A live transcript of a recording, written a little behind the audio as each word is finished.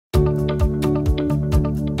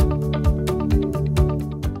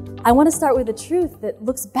I want to start with a truth that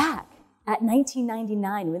looks back at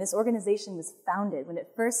 1999, when this organization was founded, when it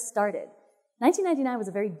first started. 1999 was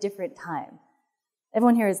a very different time.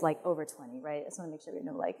 Everyone here is like over 20, right? I just want to make sure we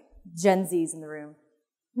know like Gen Zs in the room.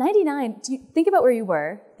 99, think about where you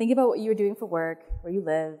were, think about what you were doing for work, where you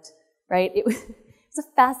lived, right? It was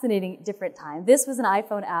a fascinating, different time. This was an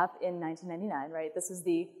iPhone app in 1999, right? This was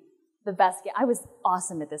the best game. I was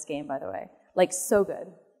awesome at this game, by the way. Like, so good.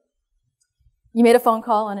 You made a phone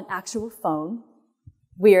call on an actual phone.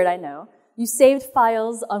 Weird, I know. You saved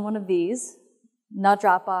files on one of these, not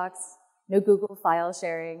Dropbox, no Google file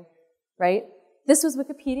sharing, right? This was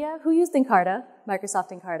Wikipedia. Who used Encarta?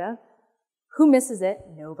 Microsoft Encarta. Who misses it?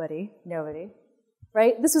 Nobody,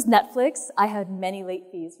 right? This was Netflix. I had many late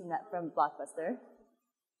fees from Blockbuster.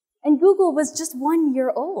 And Google was just 1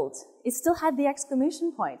 year old. It still had the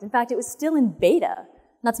exclamation point. In fact, it was still in beta.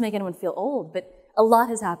 Not to make anyone feel old, but a lot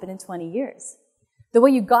has happened in 20 years. The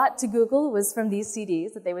way you got to Google was from these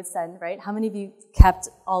CDs that they would send, right? How many of you kept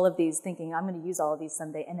all of these thinking, I'm going to use all of these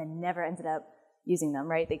someday, and then never ended up using them,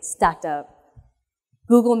 right? They stacked up.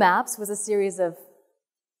 Google Maps was a series of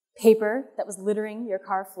paper that was littering your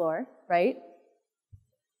car floor, right?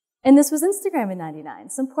 And this was Instagram in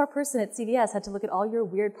 99. Some poor person at CVS had to look at all your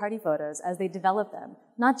weird party photos as they developed them.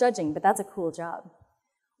 Not judging, but that's a cool job.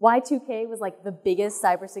 Y2K was like the biggest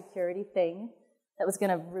cybersecurity thing that was going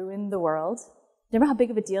to ruin the world. Remember how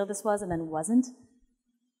big of a deal this was and then wasn't?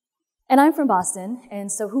 And I'm from Boston,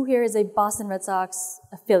 and so who here is a Boston Red Sox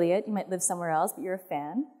affiliate? You might live somewhere else, but you're a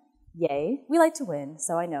fan. Yay. We like to win,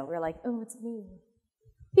 so I know. We're like, oh, it's me.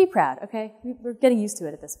 Be proud, okay? We're getting used to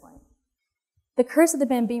it at this point. The curse of the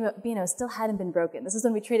Bambino still hadn't been broken. This is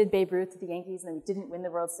when we traded Babe Ruth to the Yankees, and then we didn't win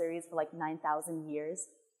the World Series for like 9,000 years.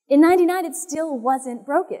 In 99, it still wasn't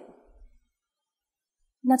broken.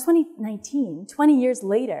 Now, 2019, 20 years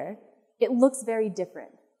later, it looks very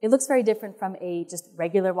different. It looks very different from a just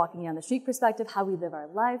regular walking down the street perspective, how we live our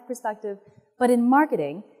life perspective. But in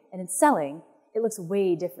marketing and in selling, it looks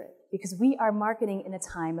way different because we are marketing in a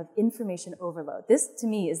time of information overload. This, to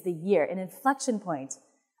me, is the year, an inflection point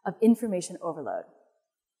of information overload.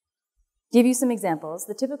 Give you some examples.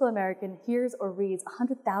 The typical American hears or reads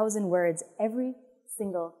 100,000 words every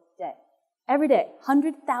single day. Every day,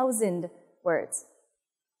 100,000 words.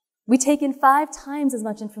 We take in 5 times as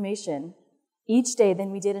much information each day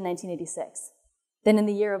than we did in 1986. Then in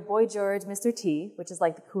the year of Boy George, Mr. T, which is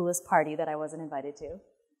like the coolest party that I wasn't invited to,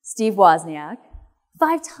 Steve Wozniak,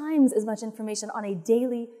 5 times as much information on a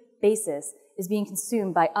daily basis is being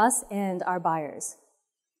consumed by us and our buyers.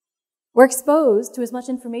 We're exposed to as much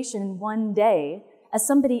information in one day as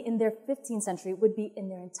somebody in their 15th century would be in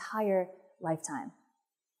their entire lifetime.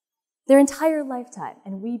 Their entire lifetime,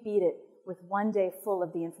 and we beat it with one day full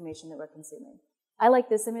of the information that we're consuming. I like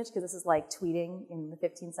this image because this is like tweeting in the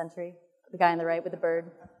 15th century, the guy on the right with the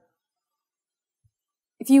bird.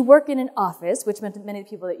 If you work in an office, which many of the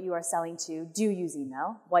people that you are selling to do use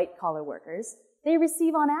email, white-collar workers, they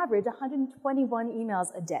receive on average 121 emails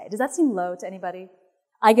a day. Does that seem low to anybody?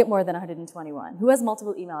 I get more than 121. Who has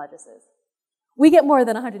multiple email addresses? We get more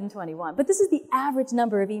than 121, but this is the average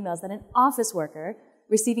number of emails that an office worker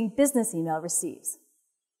receiving business email receives.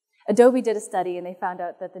 Adobe did a study and they found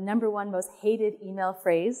out that the #1 most hated email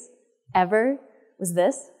phrase ever was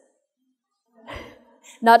this.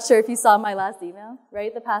 Not sure if you saw my last email,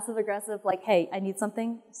 right? The passive-aggressive, like, hey, I need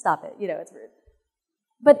something, stop it. You know, it's rude.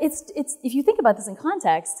 But it's if you think about this in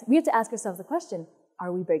context, we have to ask ourselves the question,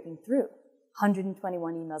 are we breaking through?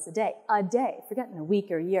 121 emails a day, forget in a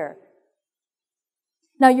week or a year.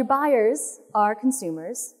 Now, your buyers are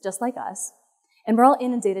consumers, just like us, and we're all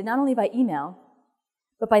inundated not only by email,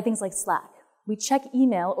 but by things like Slack. We check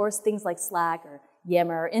email or things like Slack or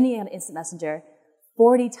Yammer or any instant messenger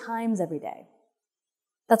 40 times every day.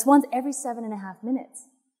 That's once every 7.5 minutes.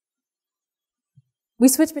 We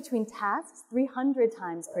switch between tasks 300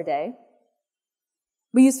 times per day.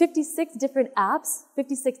 We use 56 different apps,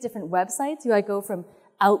 56 different websites. I go from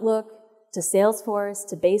Outlook to Salesforce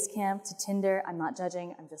to Basecamp to Tinder. I'm not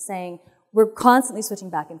judging, I'm just saying we're constantly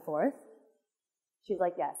switching back and forth. She's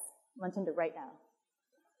like, yes, I'm on Tinder right now.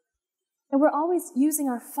 And we're always using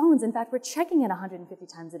our phones. In fact, we're checking it 150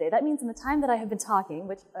 times a day. That means in the time that I have been talking,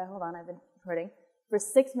 which, hold on, I've been recording, for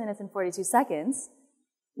 6 minutes and 42 seconds,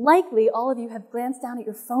 likely all of you have glanced down at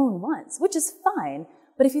your phone once, which is fine.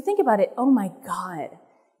 But if you think about it, oh my God,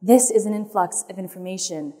 this is an influx of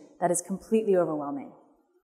information that is completely overwhelming.